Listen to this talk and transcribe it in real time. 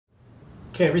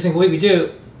Okay, every single week we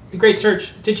do the Great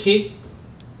Search DigiKey.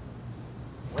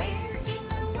 Where in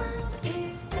the world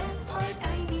is that part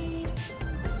I need?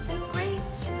 The Great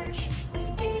Search with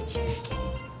DigiKey.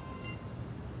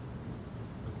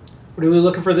 What are we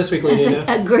looking for this week, Lady? It's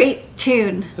a great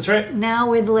tune. That's right. Now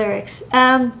with lyrics.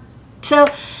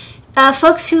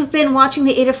 Folks who've been watching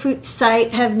the Adafruit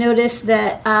site have noticed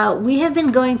that we have been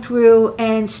going through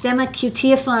and Stemma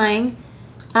QT-ifying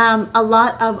a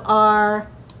lot of our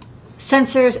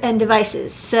sensors and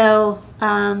devices. So,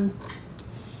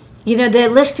 you know, the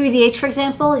List 3DH, for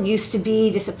example, used to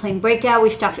be just a plain breakout. We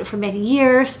stocked it for many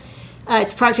years.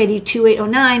 It's product ID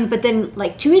 2809, but then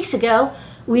like 2 weeks ago,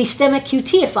 we Stemma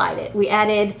QT-ified it. We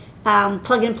added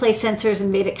plug-and-play sensors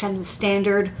and made it kind of the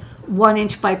standard 1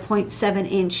 inch by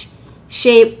 0.7 inch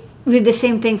shape. We did the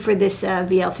same thing for this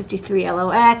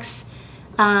VL53LOX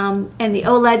and the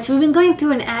OLED. So we've been going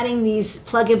through and adding these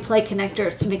plug-and-play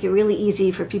connectors to make it really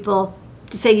easy for people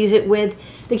to, say, use it with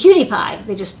the QT Py.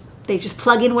 They just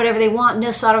plug in whatever they want,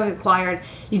 no soldering required.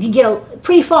 You can get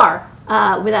pretty far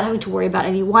without having to worry about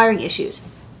any wiring issues.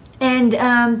 And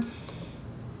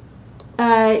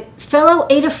fellow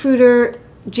Adafruiter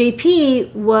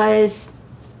JP was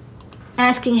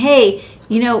asking, hey,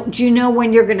 you know, do you know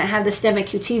when you're going to have the Stemma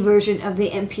QT version of the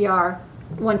NPR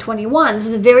 121? This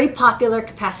is a very popular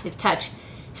capacitive touch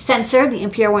sensor. The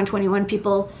NPR 121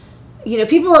 people in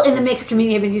the maker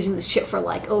community have been using this chip for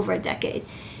like over a decade.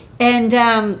 And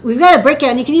we've got a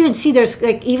breakout, and you can even see there's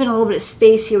like even a little bit of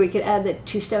space here. We could add the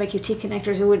two Stemma QT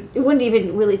connectors. It wouldn't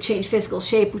even really change physical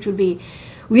shape, which would be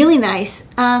really nice.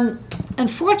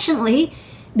 Unfortunately,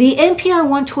 the NPR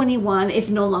 121 is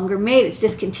no longer made. It's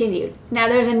discontinued. Now,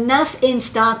 there's enough in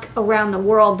stock around the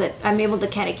world that I'm able to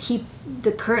kind of keep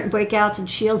the current breakouts and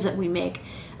shields that we make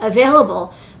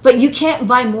available. But you can't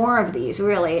buy more of these,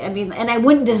 really. I mean, and I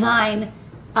wouldn't design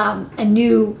a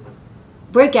new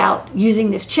breakout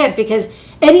using this chip, because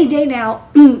any day now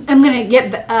I'm going to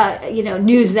get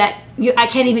news that I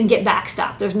can't even get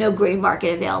backstop. There's no gray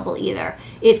market available either.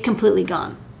 It's completely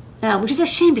gone. Which is a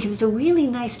shame because it's a really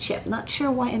nice chip. Not sure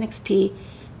why NXP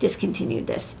discontinued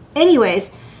this.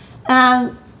 Anyways,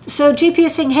 so JP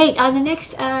is saying, hey, on the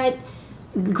next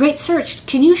Great Search,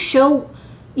 can you show,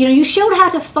 you showed how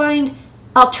to find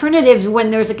alternatives when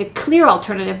there's like a clear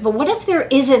alternative, but what if there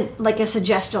isn't like a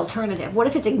suggested alternative? What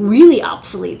if it's like really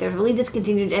obsolete, there's really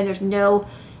discontinued, and there's no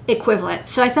equivalent?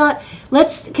 So I thought,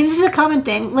 because this is a common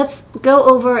thing, let's go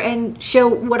over and show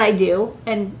what I do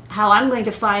and how I'm going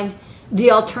to find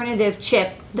the alternative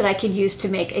chip that I could use to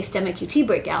make a Stemma QT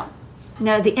breakout.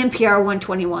 Now the NPR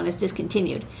 121 is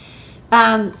discontinued.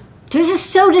 So this is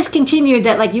so discontinued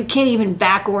that like you can't even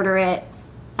back order it.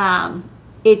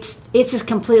 It's just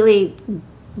completely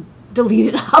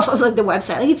deleted off of like the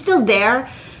website. Like it's still there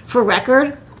for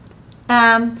record.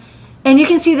 And you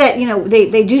can see that,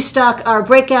 they do stock our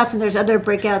breakouts, and there's other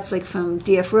breakouts like from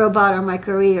DF Robot or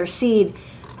MicroE or Seed.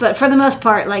 But for the most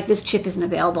part, like this chip isn't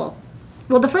available.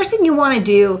 Well, the first thing you want to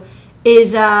do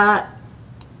is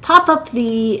pop up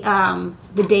the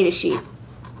data sheet,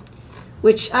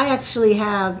 which I actually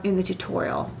have in the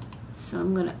tutorial. So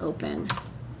I'm going to open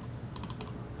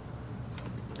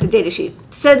the data sheet.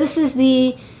 So this is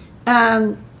the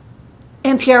NPR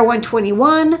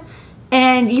 121,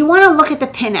 and you want to look at the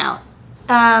pinout.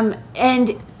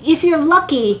 And if you're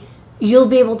lucky, you'll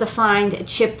be able to find a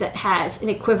chip that has an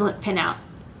equivalent pinout.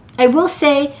 I will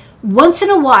say, once in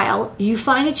a while, you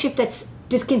find a chip that's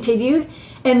discontinued,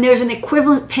 and there's an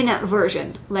equivalent pinout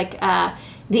version, like the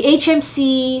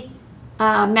HMC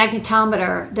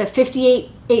magnetometer, the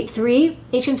 5883,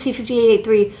 HMC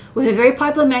 5883, was a very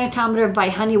popular magnetometer by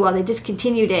Honeywell. They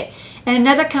discontinued it, and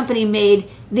another company made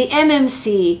the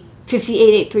MMC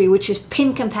 5883, which is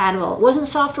pin compatible. It wasn't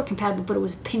software compatible, but it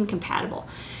was pin compatible.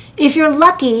 If you're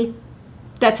lucky,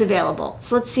 that's available.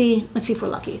 So let's see if we're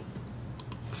lucky.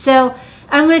 So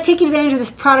I'm going to take advantage of this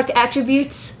product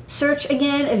attributes search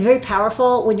again. It's very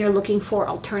powerful when you're looking for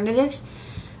alternatives.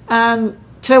 So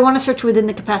I want to search within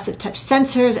the capacitive touch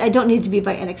sensors. I don't need it to be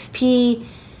by NXP.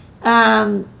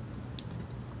 I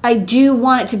do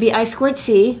want it to be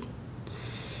I2C.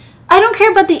 I don't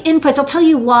care about the inputs. I'll tell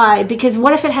you why. Because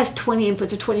what if it has 20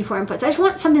 inputs or 24 inputs? I just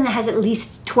want something that has at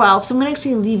least 12. So I'm going to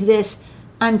actually leave this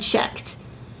unchecked.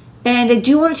 And I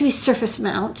do want it to be surface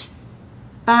mount.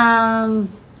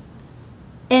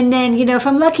 And then, if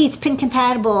I'm lucky, it's pin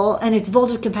compatible and it's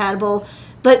voltage compatible,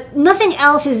 but nothing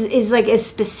else is like as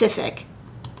specific.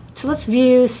 So let's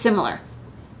view similar.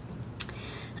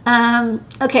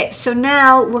 Okay, so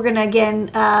now we're gonna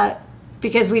again,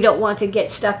 because we don't want to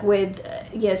get stuck with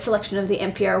selection of the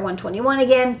NPR 121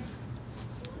 again,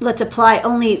 let's apply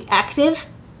only active.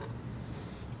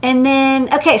 And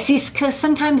then, okay, see, because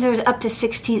sometimes there's up to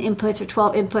 16 inputs or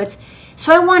 12 inputs.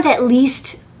 So I want at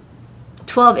least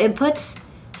 12 inputs.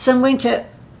 So I'm going to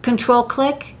control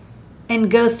click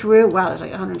and go through. Wow, there's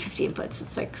like 150 inputs.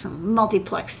 It's like some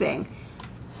multiplex thing.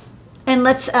 And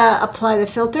let's apply the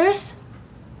filters.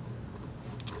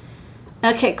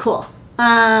 Okay, cool.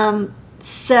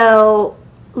 So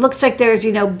looks like there's,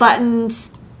 you know,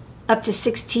 buttons up to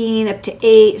 16, up to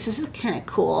 8. So this is kind of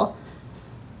cool.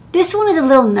 This one is a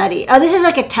little nutty. Oh, this is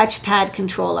like a touchpad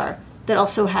controller that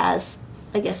also has,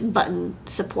 I guess, button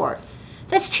support.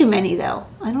 That's too many, though.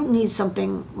 I don't need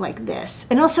something like this.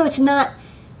 And also, it's not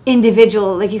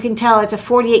individual. Like, you can tell it's a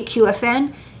 48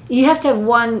 QFN. You have to have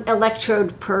one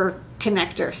electrode per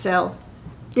connector. So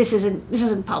this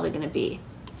isn't probably going to be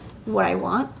what I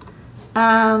want.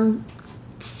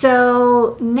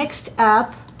 So next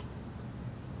up,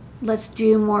 let's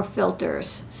do more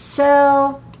filters.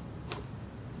 So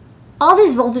all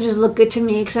these voltages look good to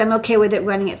me because I'm okay with it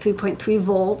running at 3.3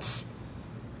 volts.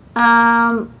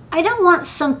 I don't want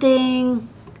something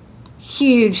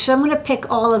huge, so I'm going to pick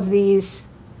all of these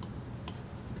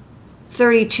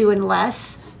 32 and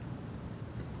less.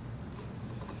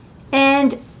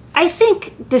 And I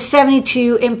think the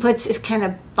 72 inputs is kind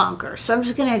of bonkers, so I'm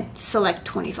just going to select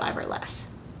 25 or less.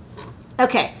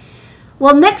 Okay,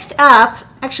 well, next up,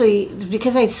 actually,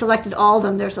 because I selected all of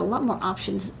them, there's a lot more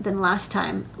options than last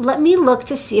time. Let me look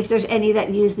to see if there's any that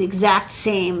use the exact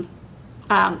same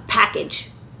package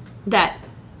that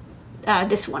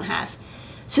this one has.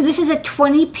 So this is a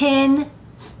 20-pin.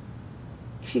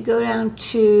 If you go down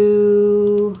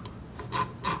to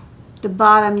the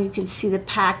bottom, you can see the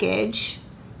package.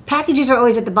 Packages are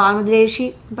always at the bottom of the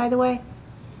datasheet, by the way.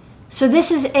 So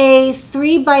this is a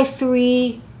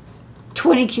 3x3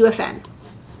 20 QFN.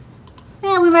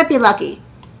 Yeah, we might be lucky.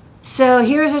 So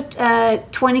here's a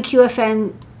 20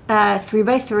 QFN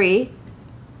 3x3.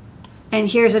 And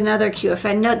here's another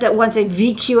QFN. Note that one's a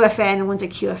VQFN and one's a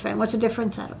QFN. What's the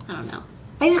difference? I don't know.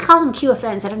 I just call them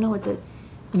QFNs. I don't know what the...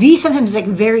 V sometimes is like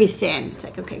very thin. It's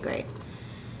like, okay, great.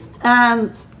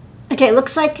 Okay,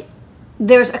 looks like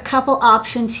there's a couple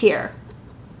options here.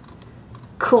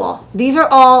 Cool. These are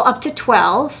all up to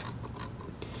 12.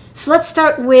 So let's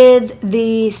start with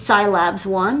the Scilabs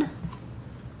one.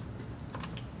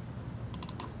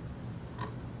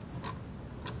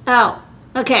 Oh,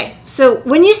 okay. So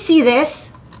when you see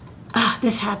this,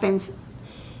 this happens.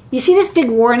 You see this big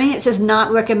warning? It says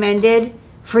not recommended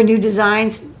for new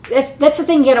designs. That's the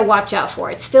thing you gotta watch out for.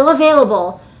 It's still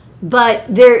available, but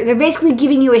they're basically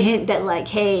giving you a hint that like,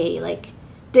 hey, like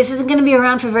this isn't gonna be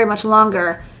around for very much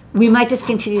longer. We might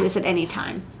discontinue this at any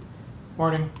time.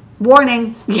 Warning.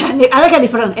 Warning. Yeah, I like how they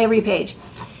put it on every page.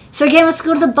 So again, let's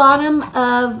go to the bottom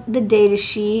of the data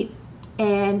sheet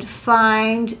and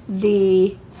find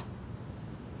the...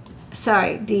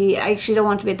 Sorry, I actually don't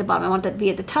want it to be at the bottom. I want that to be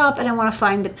at the top, and I want to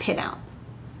find the pinout.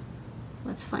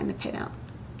 Let's find the pinout.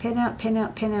 Pinout,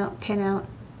 pinout, pinout, pinout.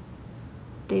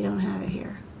 They don't have it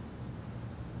here.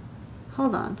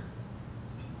 Hold on.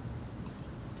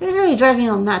 This really drives me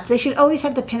all nuts. They should always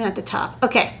have the pin at the top.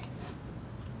 Okay.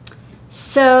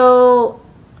 So,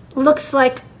 looks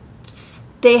like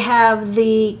they have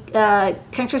the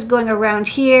connectors going around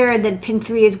here, and then pin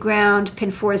 3 is ground, pin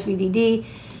 4 is VDD.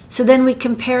 So then we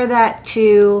compare that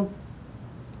to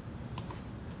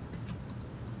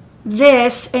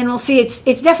this, and we'll see it's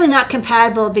definitely not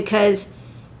compatible because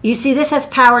you see this has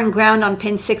power and ground on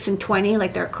pin 6 and 20,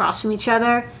 like they're across from each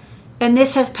other, and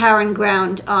this has power and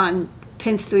ground on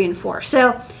pins 3 and 4.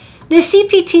 So the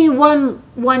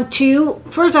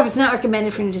CPT112, first off, it's not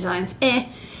recommended for new designs.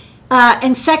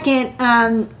 And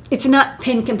second, it's not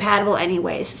pin compatible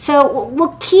anyways. So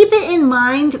we'll keep it in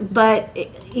mind, but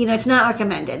it's not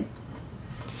recommended.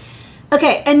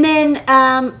 Okay, and then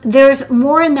there's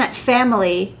more in that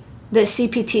family, the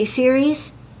CPT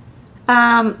series,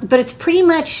 but it's pretty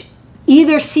much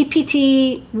either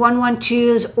CPT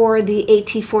 112s or the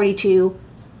AT42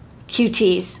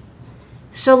 QTs.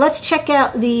 So let's check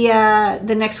out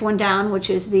the next one down, which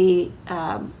is the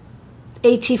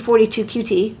AT42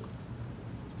 QT.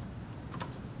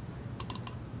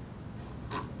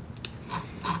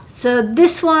 So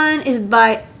this one is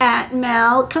by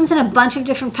Atmel. It comes in a bunch of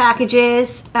different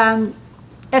packages.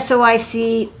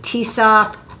 SOIC,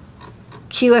 TSOP,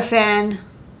 QFN.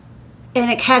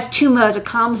 And it has two modes, a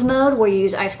comms mode where you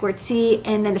use I2C,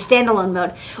 and then a standalone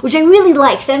mode, which I really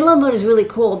like. Standalone mode is really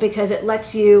cool because it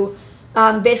lets you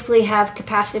basically have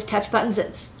capacitive touch buttons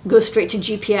that go straight to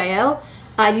GPIO.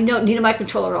 You don't need a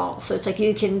microcontroller at all. So it's like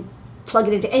you can plug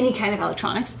it into any kind of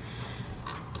electronics.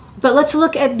 But let's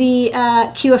look at the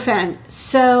QFN.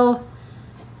 So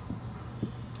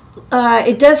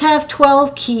It does have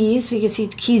 12 keys, so you can see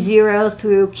key 0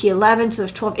 through key 11, so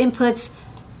there's 12 inputs.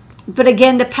 But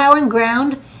again, the power and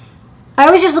ground, I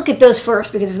always just look at those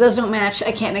first, because if those don't match,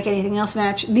 I can't make anything else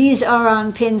match. These are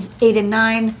on pins 8 and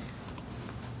 9,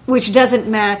 which doesn't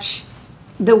match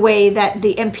the way that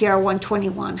the NPR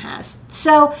 121 has.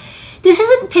 So this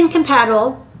isn't pin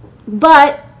compatible,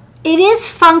 but it is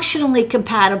functionally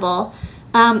compatible.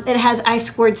 It has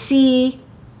I2C,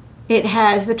 it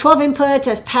has the 12 inputs,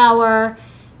 has power,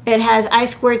 it has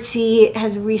I2C, it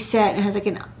has reset, it has like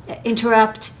an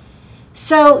interrupt.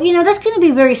 So, you know, that's going to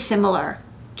be very similar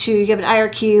to, you have an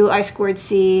IRQ,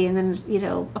 I2C, and then, you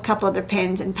know, a couple other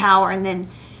pins and power, and then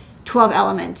 12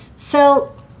 elements.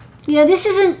 So, you know, this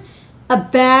isn't a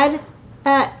bad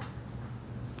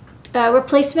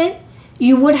replacement.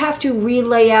 You would have to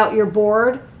relay out your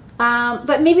board,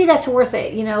 but maybe that's worth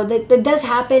it. You know, that does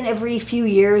happen every few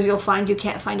years. You'll find you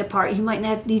can't find a part. You might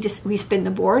not need to respin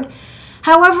the board.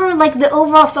 However, like the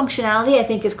overall functionality, I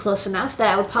think is close enough that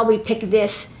I would probably pick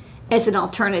this as an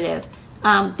alternative.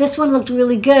 This one looked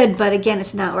really good, but again,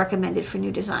 it's not recommended for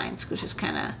new designs, which is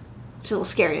kind of, it's a little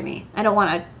scary to me. I don't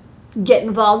want to get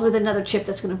involved with another chip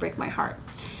that's going to break my heart.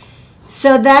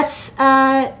 So that's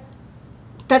how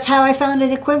I found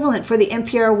an equivalent for the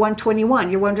NPR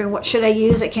 121. You're wondering, what should I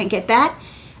use? I can't get that.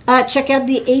 Check out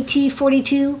the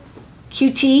AT42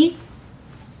 QT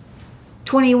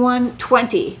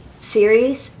 2120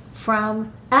 series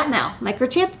from Atmel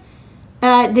Microchip.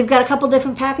 They've got a couple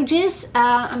different packages.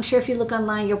 I'm sure if you look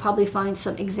online, you'll probably find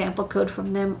some example code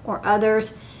from them or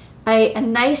others. A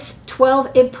nice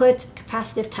 12 input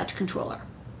capacitive touch controller.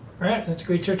 All right, that's a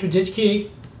great search for DigiKey.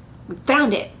 We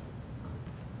found it.